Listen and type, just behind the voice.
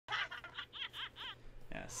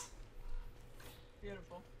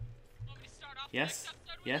Yes.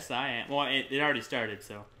 Yes, I am. Well, it already started,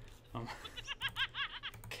 so. Um,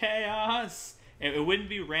 chaos! It wouldn't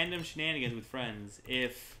be random shenanigans with friends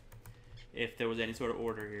if there was any sort of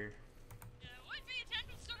order here. It would be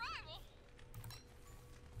attempted survival.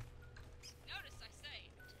 Notice I say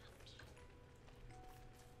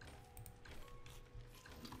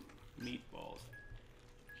attempt. Meatballs.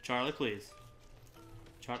 Charlie, please.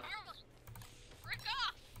 Charlie, frick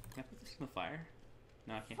off! Can I put this in the fire?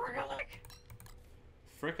 No, I can't. Frick-a-lick.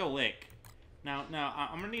 Frick-a-lick. Now,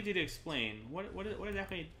 I'm gonna need you to explain what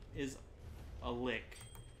exactly is a lick,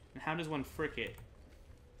 and how does one frick it?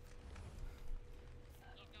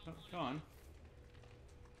 Oh, go on.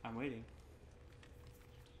 I'm waiting.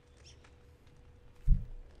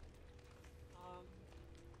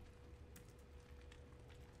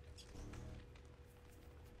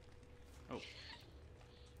 Oh.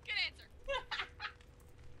 Good answer. Good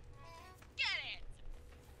answer.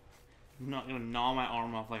 I'm not gonna gnaw my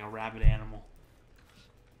arm off like a rabid animal.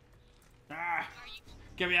 Ah! Are you?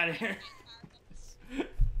 Get me out of here! Are you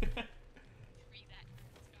that?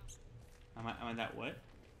 Let's go. Am I that what?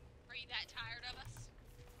 Are you that tired of us?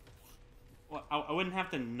 Well, I wouldn't have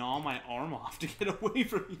to gnaw my arm off to get away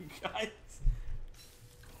from you guys.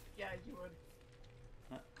 Yeah, you would.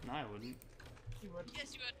 No, I wouldn't. You would.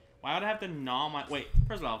 Yes, you would. Why would I have to gnaw my... Wait,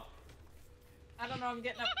 first of all, I don't know, I'm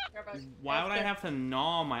getting up. why would I have to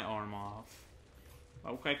gnaw my arm off?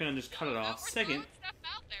 Okay, I couldn't just cut it off. We're Second, throwing stuff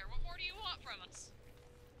out there. What more do you want from us?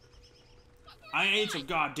 What more I do you need some want?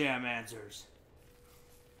 goddamn answers.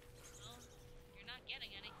 Well, you're not getting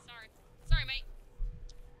any. Sorry. Sorry, mate.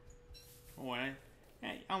 Oh,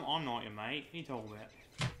 hey, I'm not your mate. What are you talking about?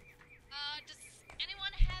 Does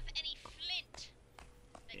anyone have any flint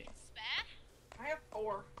they Yeah. can spare? I have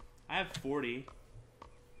 4. I have 40.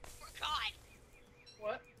 God,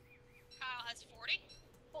 What? Kyle has 40.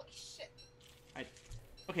 Holy shit.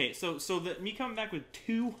 Okay, so me coming back with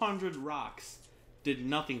 200 rocks did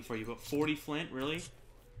nothing for you, but 40 flint, really?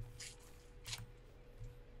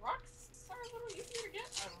 Rocks are a little easier to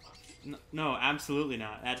get? I don't know. No, absolutely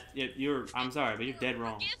not. I'm sorry, but you're dead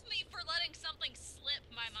wrong. Forgive me for letting something slip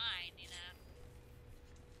my mind, you know.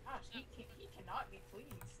 Gosh, he cannot be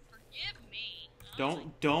pleased. Forgive me.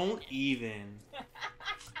 Don't even.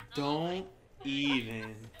 Don't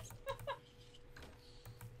even.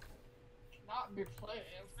 Not be pleased.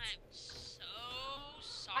 I'm so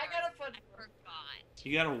sorry. I got a fudge I bar. forgot.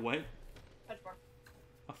 You got a what? Fudge bar.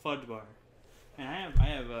 A fudge bar. And I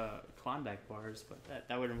have Klondike bars, but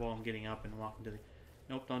that would involve getting up and walking to the...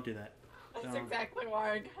 Nope, don't do that. That's Don't. exactly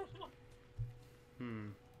why I got Hmm.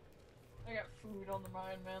 I got food on the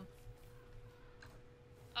mind, man.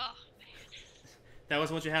 Oh, man. That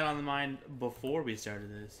was what you had on the mind before we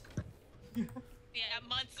started this. Yeah,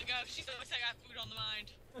 months ago, she always said I got food on the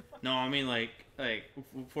mind. No, I mean like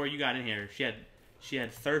before you got in here, she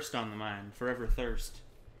had thirst on the mind, forever thirst.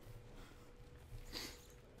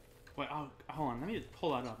 Wait, hold on, let me just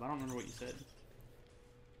pull that up. I don't remember what you said.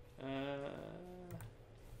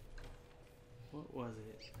 What was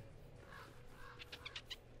it?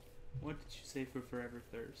 What did you say for forever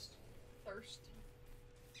thirst? Thirst.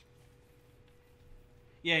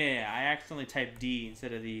 Yeah. I accidentally typed D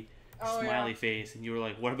instead of the Oh, smiley yeah. face, and you were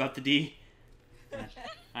like, "What about the D?"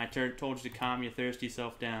 I told you to calm your thirsty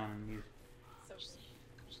self down, and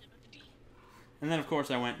So then of course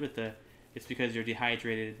I went with the, it's because you're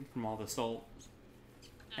dehydrated from all the salt.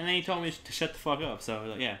 And then he told me to shut the fuck up,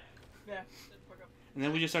 so yeah. yeah. Didn't fuck up. And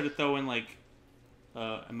then we just started throwing like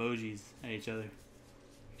emojis at each other.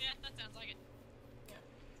 Yeah, that sounds like it. Yeah.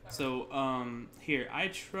 So here, I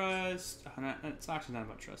trust. It's actually not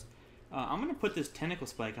about trust. I'm gonna put this tentacle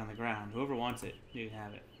spike on the ground. Whoever wants it, you can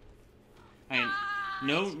have it. I mean,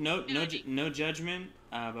 no judgment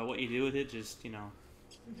about what you do with it. Just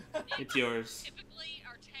it's yours. Typically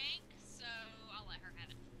our tank, so I'll let her have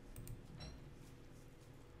it.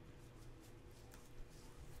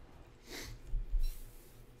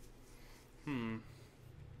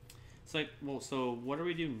 It's like, well, so what do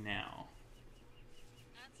we do now?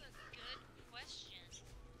 That's a good question.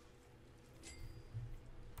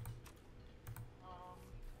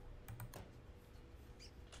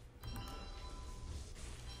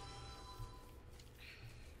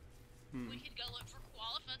 We could go look for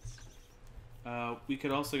qualifiants. We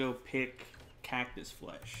could also go pick cactus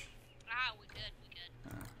flesh. Ah, we could.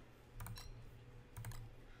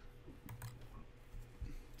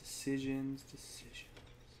 Decisions.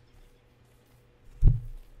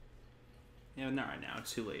 Yeah, not right now.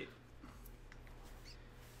 It's too late.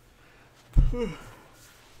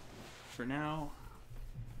 For now,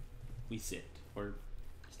 we sit or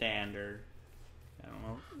stand or I don't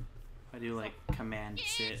know. I do like command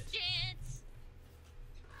sit. Dance.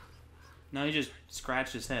 No, he just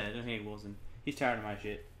scratched his head. Okay, Wilson. He's tired of my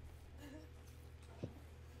shit.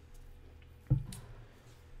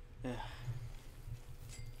 Ugh.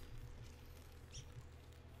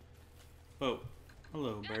 Whoa.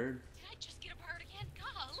 Hello, bird. Did I just get a bird again?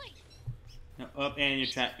 Golly. No, up and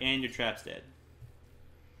your trap's dead.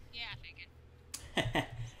 Yeah, I figured.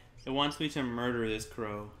 It wants me to murder this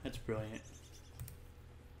crow. That's brilliant.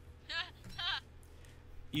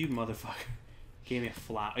 You motherfucker. Gave me a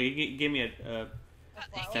flower. You gave me a It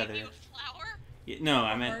feather. gave you a flower? Yeah, no,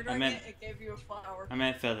 I For meant murdering it gave you a flower. I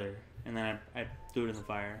meant feather, and then I threw it in the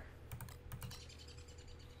fire.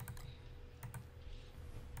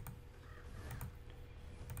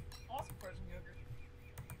 Awesome frozen yogurt.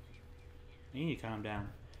 You need to calm down.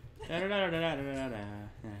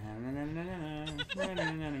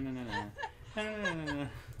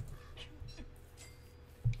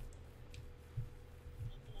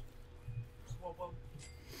 Whoa, whoa.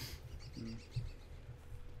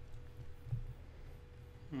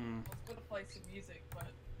 I was gonna play some music,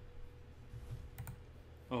 but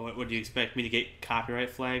Oh, what do you expect me to get copyright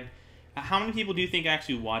flagged? How many people do you think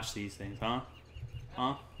actually watch these things, huh?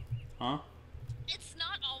 Huh? Huh? It's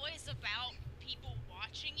not always about people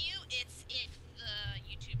watching you, it's if the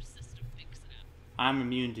YouTube system picks it up. I'm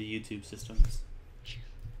immune to YouTube systems.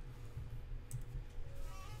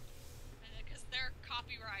 Because they're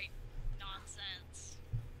copyright nonsense.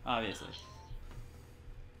 Obviously.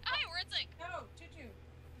 Hi, we're in sync. no, Choo-choo,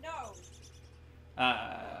 no.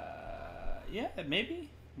 Yeah, maybe.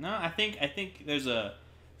 No, I think there's a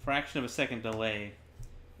fraction of a second delay.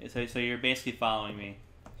 So you're basically following me.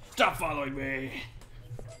 Stop following me.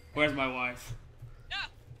 Where's my wife? No!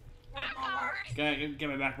 I'm sorry! Give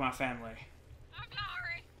me back my family. I'm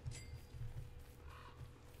sorry!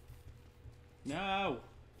 No.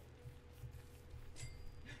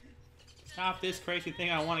 Stop this crazy thing.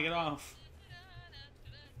 I want to get off.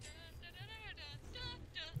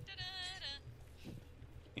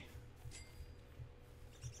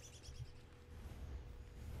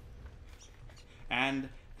 And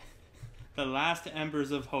the last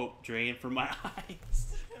embers of hope drain from my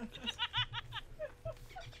eyes.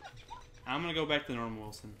 I'm gonna go back to normal,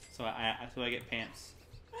 Wilson. So I get pants.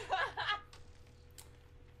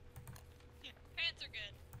 Yeah, pants are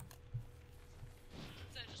good.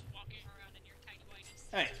 Instead of just walking around in your tiny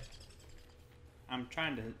whities. Hey, I'm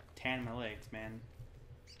trying to tan my legs, man.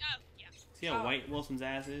 Oh, yeah. See how Oh. white Wilson's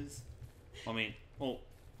ass is? Well, I mean,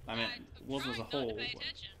 I'm Wilson as a trying not whole. to pay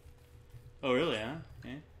attention. Oh, really? Huh?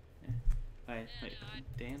 Yeah. Wait, Yeah, no,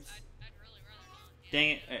 dance. I'd really rather not. Yeah. Dang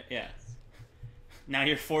it! Yeah. Now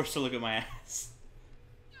you're forced to look at my ass.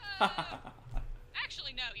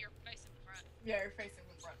 Actually, no, you're facing the front. Yeah, you're facing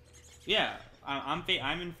the front. Yeah,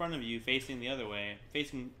 I'm in front of you, facing the other way,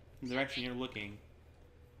 facing the direction you're looking.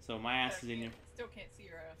 So my ass is in your. Still can't see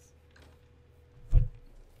your ass.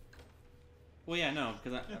 Well, yeah, no,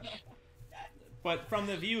 because I. But from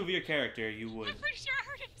the view of your character, you would. I'm pretty sure I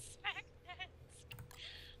heard him smack heads.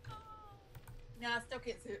 Oh. No, I still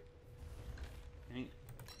can't see it. I mean,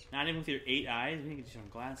 not even with your 8 eyes. We need to get you some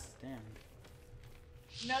glasses. Damn.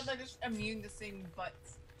 No, they're just immune to seeing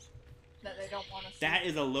butts that they don't want to see. That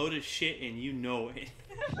is a load of shit, and you know it.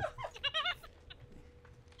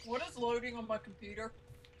 What is loading on my computer?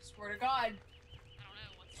 Swear to God. I don't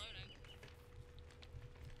know what's loading.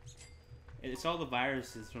 It's all the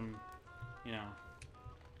viruses from, you know.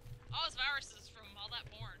 All his viruses from all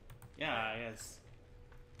that porn. Yeah, yes.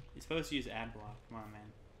 You're supposed to use ad block. Come on,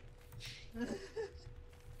 man.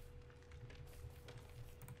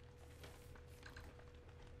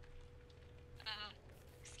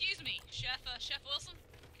 Excuse me, Chef Wilson.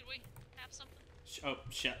 Could we have something?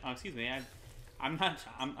 Chef. Oh, excuse me. I'm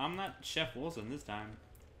not Chef Wilson this time.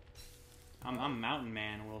 I'm Mountain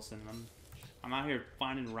Man Wilson. I'm out here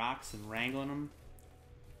finding rocks and wrangling them.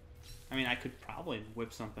 I mean, I could probably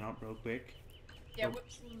whip something up real quick. Yeah,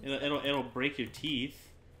 It'll break your teeth.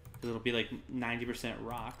 Cause it'll be like 90%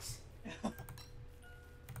 rocks.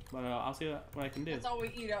 But I'll see what I can do. That's all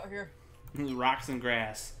we eat out here. Rocks and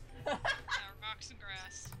grass. Rocks and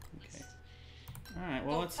grass. Okay. All right.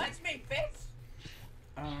 Well, let's. Touch me, bitch.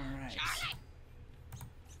 All right. Charlie!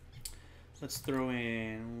 Let's throw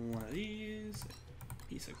in one of these, a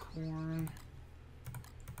piece of corn,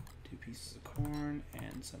 2 pieces of corn,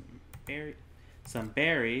 and some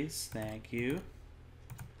berries. Thank you.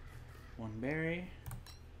 1 berry,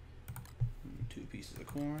 2 pieces of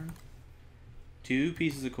corn, 2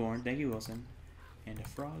 pieces of corn. Thank you, Wilson, and a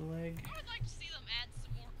frog leg. I would like to see them add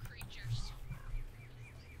some more creatures.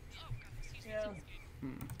 Oh, God, excuse me. Yeah.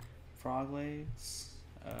 Excuse me. Frog legs,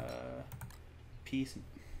 Piece.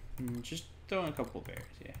 Just throw in a couple of berries,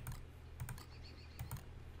 yeah.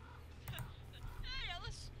 Hey,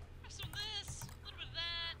 let's have some of this, a little bit of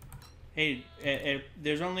that. Hey,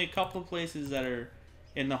 there's only a couple of places that are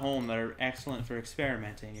in the home that are excellent for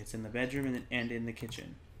experimenting. It's in the bedroom and in the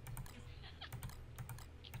kitchen.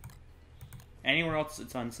 Anywhere else,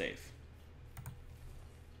 it's unsafe.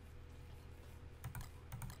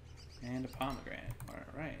 And a pomegranate.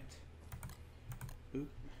 Alright. Oop.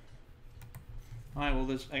 Alright,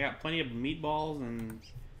 well, I got plenty of meatballs and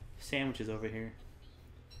sandwiches over here.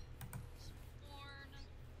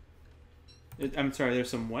 Corn. I'm sorry, there's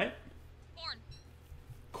some what? Corn.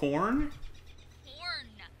 Corn? Corn.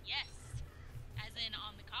 Yes. As in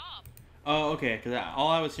on the cob. Oh, okay, because all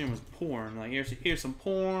I was hearing was porn. Like, here's some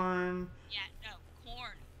porn. Yeah, no,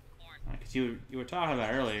 corn. Corn. Because you were talking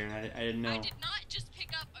about it earlier, and I didn't know. I did not just pick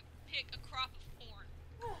a crop of corn.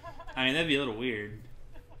 I mean, that'd be a little weird.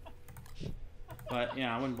 But,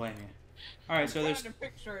 yeah, I wouldn't blame you. Alright, so there's... trying to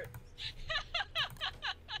picture it.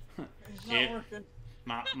 It's not Yeah. working.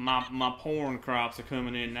 My porn crops are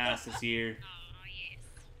coming in nice this year. Oh, yes.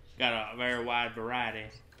 Got a very wide variety.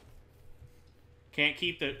 Can't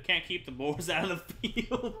keep the boars out of the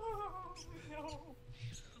field. Oh, no.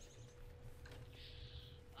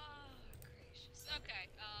 Oh, gracious. Okay,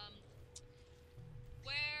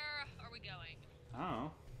 where are we going? I don't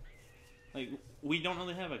know. Like, we don't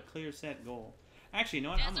really have a clear set goal. Actually, you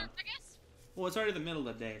know what? Desert, I guess? Well, it's already the middle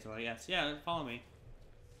of the day, so I guess. Yeah, follow me.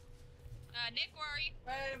 Nick, where are you?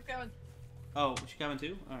 Right, I'm coming. Oh, she coming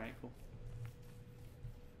too? Alright, cool.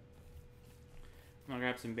 I'm gonna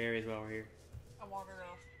grab some berries while we're here. I'm wandering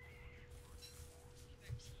off.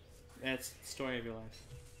 That's the story of your life.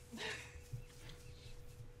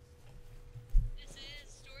 This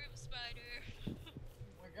is Story of a Spider.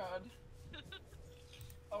 Oh my god.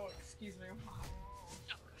 Oh, excuse me.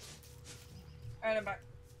 Alright, I'm back.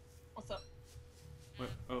 What's up? What?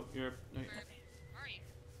 Oh, you're... Where are you?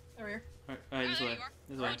 Over here. Alright, this there way. you are.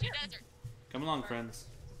 This We're way. into desert. Come along, friends.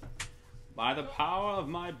 By the power of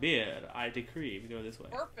my beard, I decree we go this way.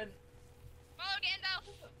 Burping. Follow Gandalf.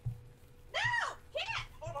 No! Can't!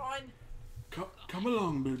 Hold on. Come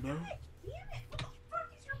along, Bilbo. Damn it! What the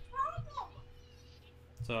fuck is your problem?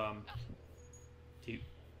 So, do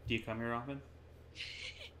you come here often?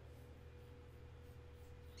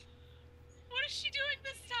 What is she doing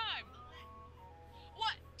this time?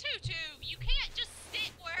 What? Tutu, you can't just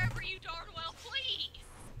sit wherever you darn well please.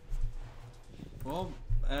 Well,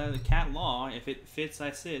 the cat law, if it fits,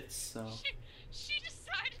 I sit, so... She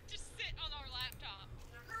decided to sit on our laptop.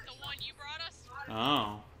 The one you brought us.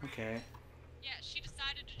 Oh, okay. Yeah, she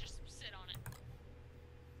decided to just sit on it.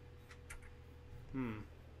 Hmm.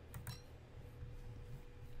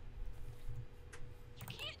 You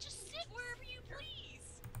can't just sit wherever you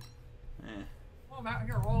please. Eh. Oh, I'm out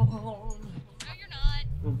here all alone. No, you're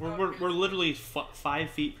not. We're literally 5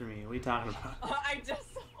 feet from you. What are you talking about? I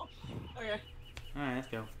just saw. Okay. Alright, let's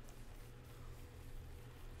go.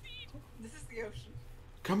 This is the ocean.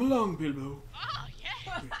 Come along, Bilbo. Oh,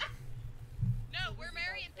 yeah. No, we're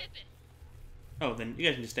Merry and Pippin. Oh, then you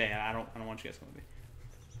guys can just stay. I don't want you guys going with me.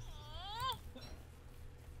 Aw.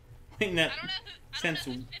 Wait, no, I don't know since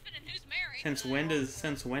who's Pippin and who's Merry.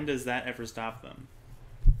 since when does that ever stop them?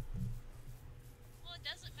 Well, it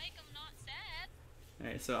doesn't make them not sad.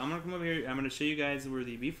 Alright, so I'm gonna come over here. I'm gonna show you guys where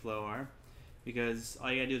the beefalo are, because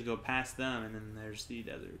all you gotta do is go past them, and then there's the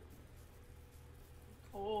desert.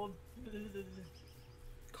 Cold.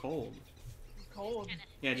 Cold. Cold.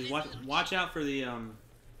 Yeah, just watch out for the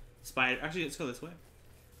spider. Actually, let's go this way.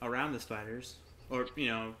 Around the spiders, or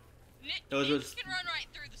Nick Those Nick was- can run right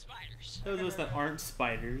through the spiders. those of us that aren't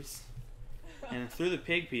spiders, and through the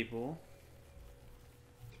pig people.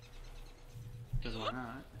 Because why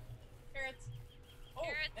not? Carrots. Oh,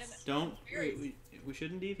 Carrots. and Don't berries. we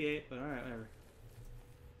shouldn't deviate, but all right, whatever.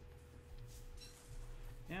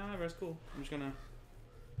 Yeah, whatever. It's cool. I'm just gonna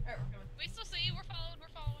Alright, we're coming. We still see you. We're following. We're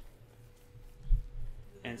following.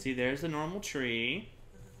 and see. There's the normal tree.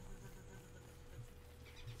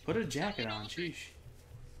 Put a jacket on, sheesh.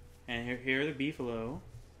 And here are the beefalo.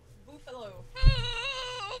 Buffalo.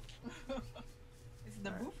 Poop! It's the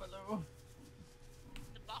Alright. buffalo.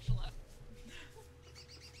 The buffalo.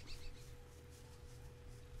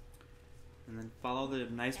 And then follow the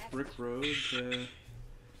nice brick road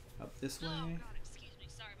up this Oh way. God, excuse me.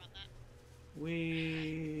 Sorry about that.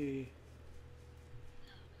 We.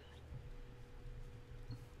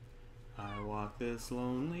 Oh I walk this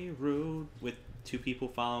lonely road with 2 people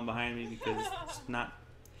following behind me because it's not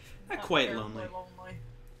quite terribly lonely. lonely.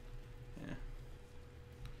 Yeah.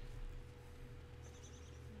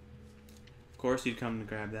 Of course, you'd come to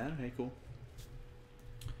grab that. Okay, cool.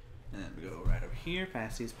 And then we go right over here,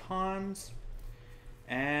 past these ponds.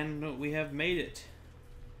 And we have made it.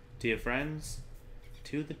 Dear friends,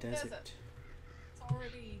 to the desert. It's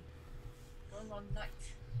already going on night.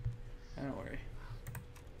 Don't worry.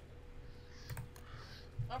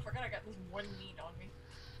 Oh, I forgot I got this one meat on me.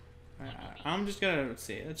 I'm just gonna, let's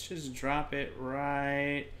see, let's just drop it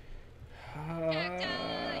right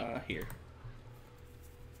here.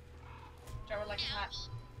 Which I would like a hat.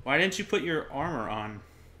 Why didn't you put your armor on?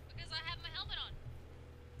 Because I have my helmet on.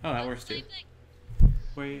 Oh, that That's works the too. same thing.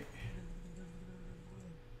 Wait.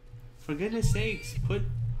 For goodness sakes, put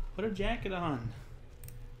a jacket on.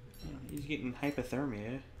 He's getting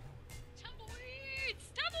hypothermia. Tumbleweeds!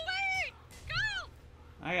 Tumbleweed! Go!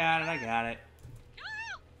 I got it. Go!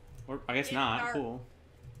 Or I guess It's not. dark. Cool.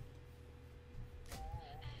 That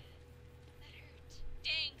hurt.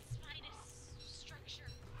 Dang, spinous structure.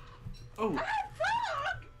 Oh,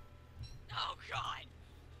 Frog! Oh god!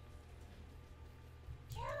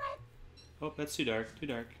 oh, that's too dark. Too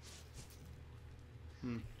dark.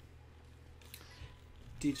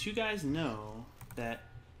 Did you guys know that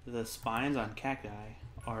the spines on cacti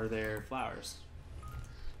are their flowers?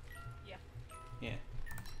 Yeah. Yeah.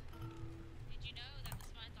 Did you know that the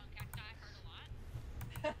spines on cacti hurt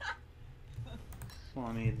a lot? Well,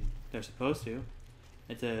 I mean, they're supposed to.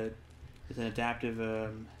 It's an adaptive.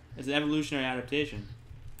 It's an evolutionary adaptation.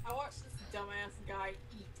 I watched this dumbass guy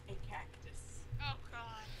eat a cactus. Oh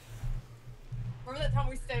god. Remember that time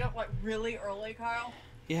we stayed up like really early, Kyle?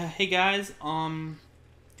 Yeah. Hey guys.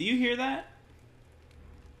 Do you hear that?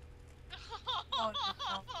 Oh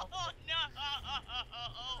no. no!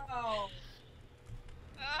 Oh.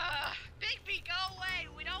 Bigby, go away!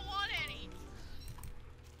 We don't want any!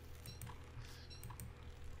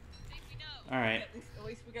 Bigby, no. All right. At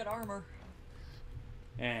least we got armor.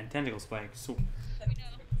 And tentacle spikes. So, We know.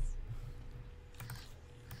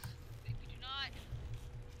 Bigby, do not.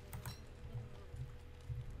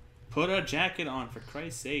 put a jacket on, for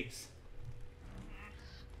Christ's sakes.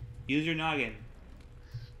 Use your noggin.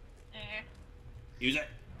 Use it.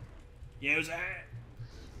 Use it.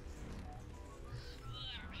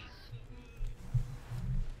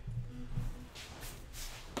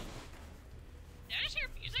 Did I just hear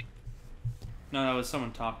music? No, that was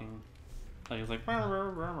someone talking. Like it was like.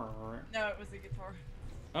 Oh. No, it was the guitar.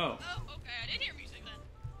 Oh, okay. I did hear music then.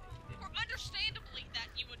 Or understandably that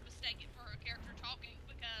you would mistake it for a character talking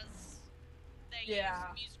because they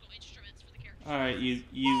Yeah. use musical instruments for the characters. All right, you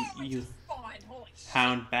Oh, you Fine. Holy shit.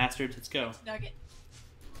 hound bastards. Let's go. Nugget.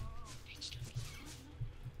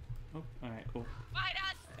 Oh, all right, cool. Fight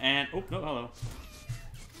us! And oh no, hello.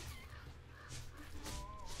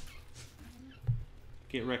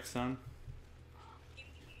 Get wrecked, son.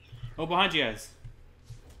 Oh, behind you guys.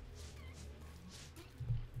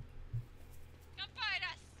 Come fight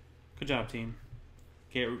us! Good job, team.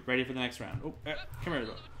 Get ready for the next round. Oh, come here,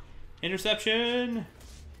 though. Interception.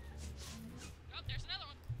 Oh, there's another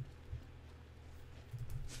one.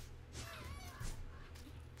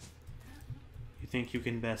 You think you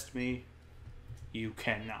can best me? You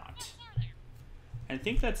cannot. How far there? I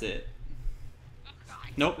think that's it. Oh god.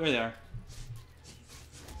 Nope, there they are.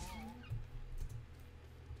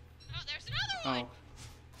 Oh, there's another one! Oh,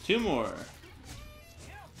 two more.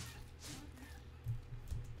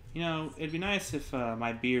 You know, it'd be nice if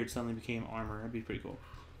my beard suddenly became armor. That'd be pretty cool.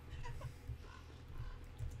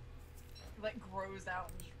 Like grows out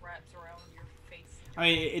and just wraps around your face. I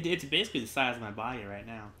mean, it's basically the size of my body right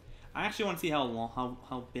now. I actually want to see how long,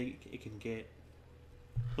 how big it can get.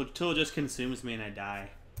 Until it just consumes me and I die.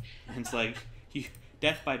 And it's like,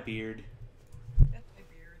 death by beard. That's my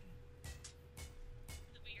beard.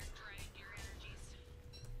 The beard drained your energies.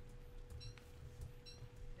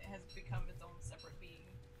 It has become its own separate being.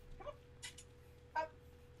 Come on. Up.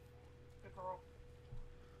 Good girl.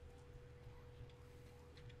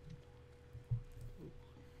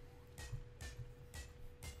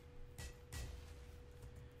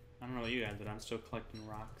 I don't know about you guys, but I'm still collecting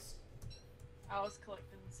rocks. I was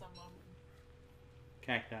collecting some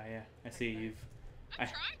Cacti, yeah. I see you've I'm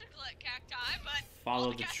I- trying to collect cacti, but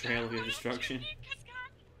followed the trail of your destruction.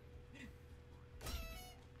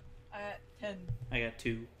 I got 10. I got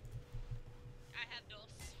 2. I have dos.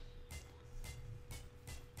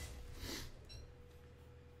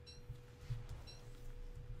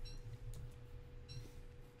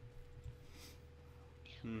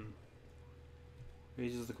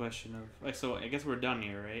 Raises the question of, like, so I guess we're done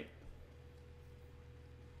here, right?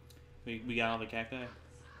 We got all the cacti?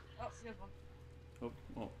 Oh, here's one. Oh,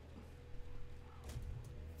 oh.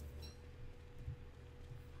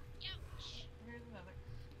 Ouch. Here's another.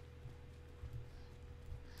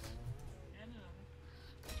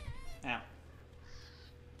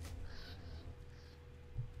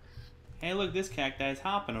 Hey, look, this cacti is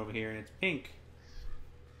hopping over here, and it's pink.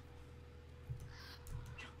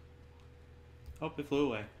 Oh, it flew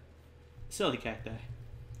away. Silly cacti.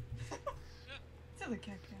 Silly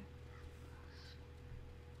cacti.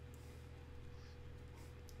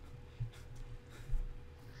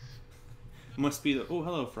 Must be the. Oh,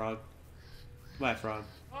 hello, frog. Bye, frog.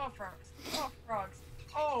 Oh, frogs. Oh, frogs.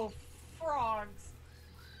 Oh, frogs.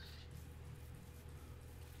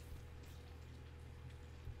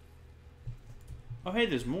 Oh, hey,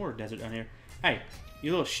 there's more desert down here. Hey,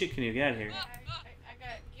 you little shit, can you get out of here? I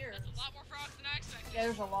got gears. That's a lot more frogs than I expected. Yeah,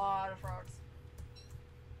 there's a lot of frogs.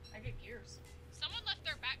 I get gears. Someone left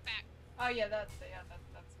their backpack. Oh yeah, that's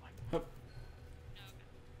mine. Hup. No, okay.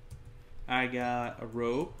 I got a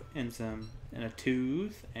rope and a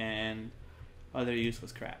tooth and other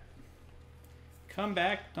useless crap. Come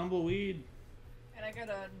back, tumbleweed. And I got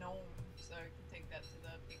a gnome, so I can take that to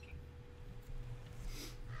the baking.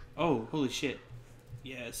 Oh, holy shit.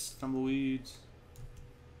 Yes, tumbleweeds.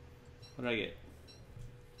 What did I get?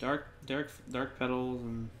 Dark petals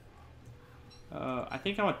and I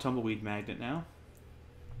think I'm a tumbleweed magnet now.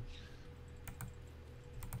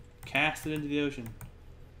 Cast it into the ocean.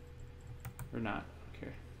 Or not.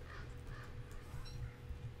 Okay.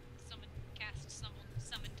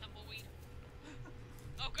 Summon tumbleweed.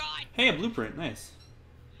 Oh god! Hey, a blueprint. Nice.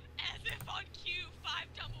 As if on cue,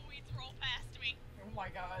 5 tumbleweeds roll past me. Oh my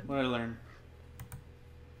god. What did I learn?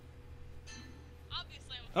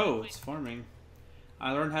 Obviously, I'm Oh, it's farming.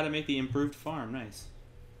 I learned how to make the improved farm. Nice.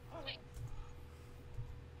 Oh,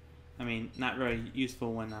 I mean, not very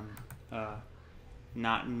useful when I'm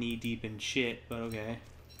not knee deep in shit, but okay.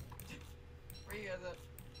 where you guys at?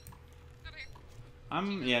 over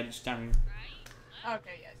here. Yeah, just down here. Right?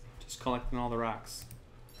 Okay, yes. Just collecting all the rocks.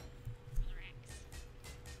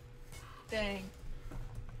 Relax. Dang.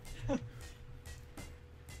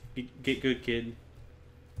 Get good, kid.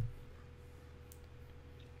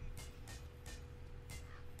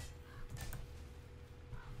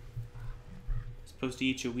 Supposed to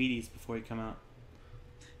eat your Wheaties before you come out.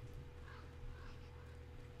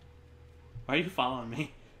 Why are you following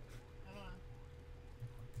me? I don't know.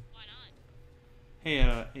 Why not?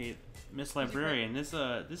 Hey, Miss Librarian, this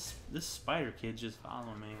spider kid just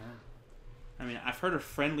following me. I mean, I've heard of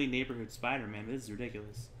friendly neighborhood Spider-Man, but this is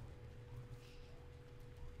ridiculous.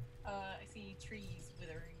 I see trees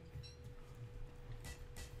withering.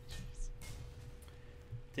 Jeez.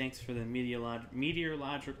 Thanks for the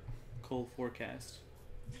meteorological forecast.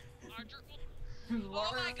 Logical.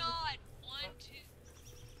 Oh my god! 1, 2.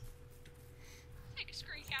 Take a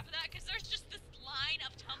screen cap of that because there's just this line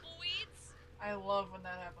of tumbleweeds. I love when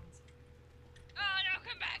that happens. Oh no,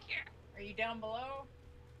 come back here. Are you down below?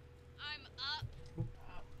 I'm up Oh,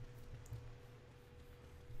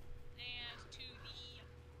 and to the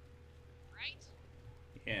right.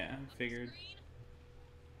 Yeah, On I the figured. screen.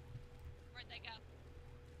 Where'd they go?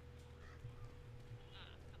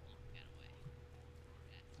 Come on, get away.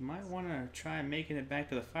 You might want to try making it back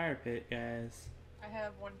to the fire pit, guys. I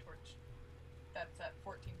have 1 torch. That's at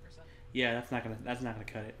 14%. Yeah, that's not gonna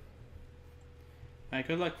cut it. Alright,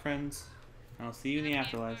 good luck, friends. I'll see you in the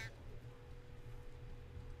afterlife.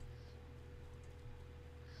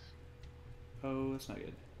 Oh, that's not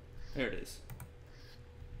good. There it is.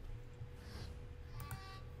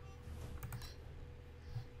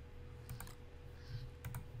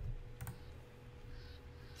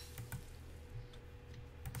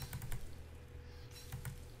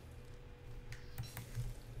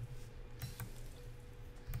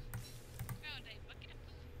 Found a bucket of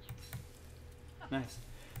food. Nice.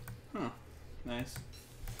 Huh. Nice.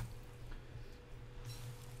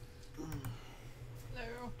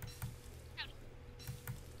 Hello.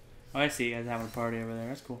 Oh, I see you guys having a party over there.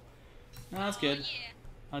 That's cool. No, that's good. Oh, yeah.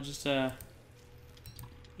 I'll just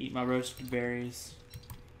eat my roasted berries.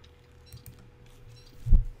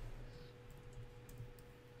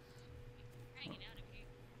 Hanging out of here.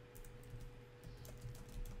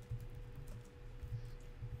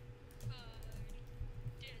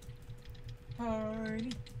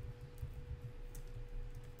 Party.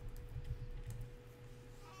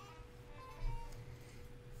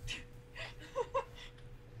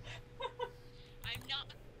 I'm not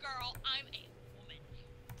a girl, I'm a woman.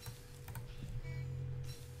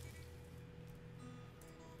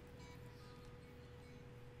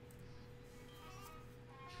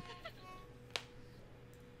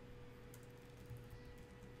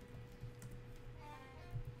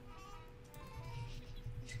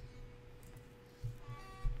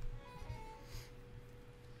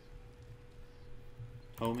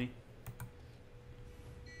 Homie.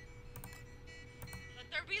 Let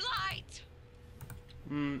there be light.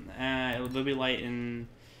 They'll be light in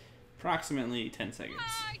approximately 10 seconds.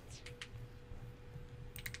 Right.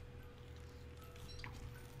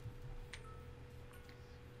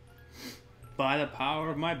 By the power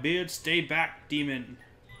of my beard, stay back, demon.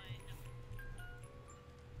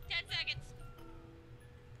 10 seconds.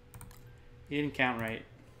 You didn't count right.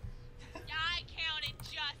 I counted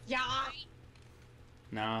just Yeah. right.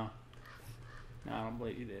 No. No, I don't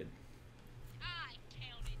believe you did. I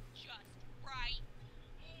counted just right.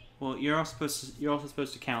 Well, you're also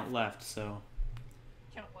supposed to count left, so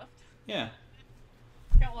Count left. yeah.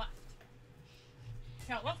 Count left.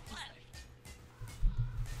 Count left. you say.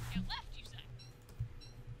 Count left, you say.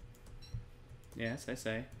 Yes, I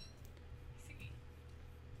say. I see.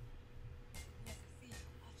 Yes, I see.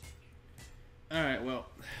 Logic. All right, well,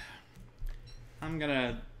 I'm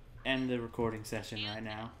gonna end the recording session right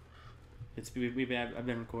now. I've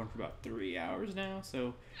been recording for about 3 hours now, so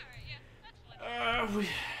Alright, yeah, that's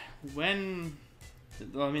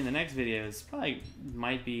fine. the next videos probably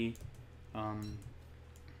might be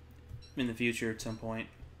in the future at some point,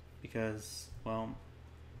 because, well,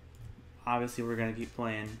 obviously we're gonna keep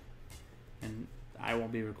playing and I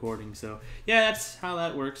won't be recording, so yeah, that's how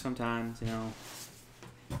that works sometimes, you know.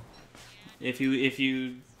 If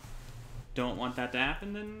you don't want that to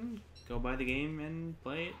happen, then go buy the game and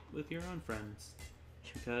play it with your own friends,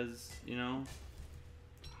 because, you know,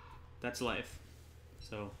 that's life.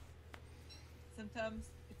 So Sometimes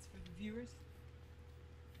it's for the viewers.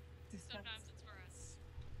 Sometimes it's for us.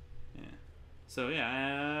 yeah. So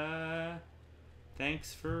yeah,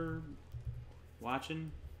 thanks for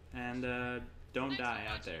watching, and don't Thanks for die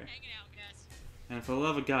out watching there. and hanging out, guys. And for the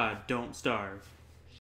love of God, don't starve.